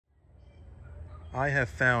I have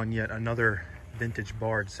found yet another vintage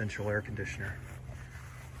Bard central air conditioner.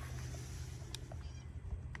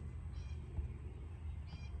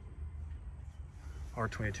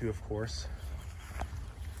 R22, of course.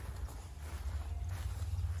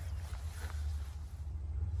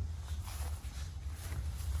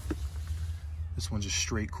 This one's a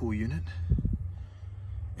straight cool unit.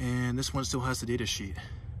 And this one still has the data sheet.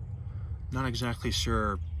 Not exactly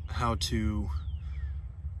sure how to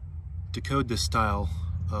decode this style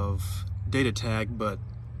of data tag, but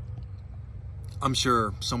I'm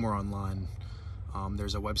sure somewhere online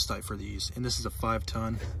there's a website for these. And this is a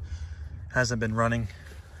 5-ton, hasn't been running.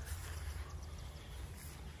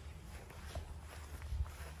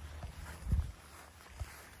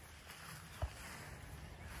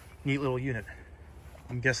 Neat little unit.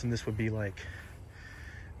 I'm guessing this would be like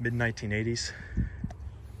mid-1980s.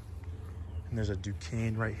 And there's a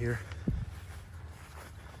Duquesne right here.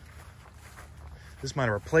 This might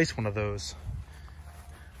have replaced one of those.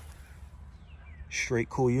 Straight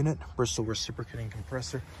cool unit, Bristol reciprocating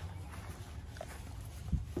compressor.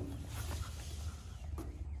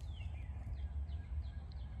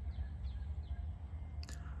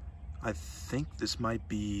 I think this might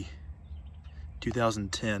be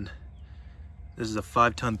 2010. This is a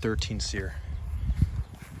 5-ton 13 seer.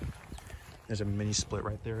 There's a mini split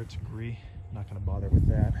right there. It's agree. Not going to bother with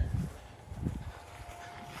that.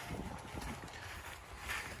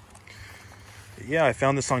 But yeah, I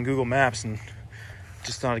found this on Google Maps and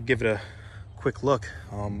just thought I'd give it a quick look.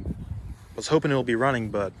 Was hoping it'll be running,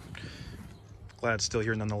 but glad it's still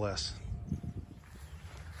here nonetheless.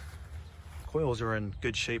 Coils are in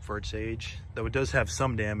good shape for its age, though it does have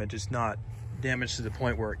some damage. It's not damaged to the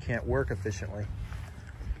point where it can't work efficiently.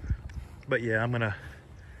 But yeah, I'm gonna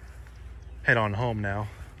head on home now.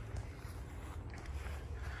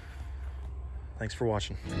 Thanks for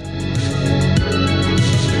watching.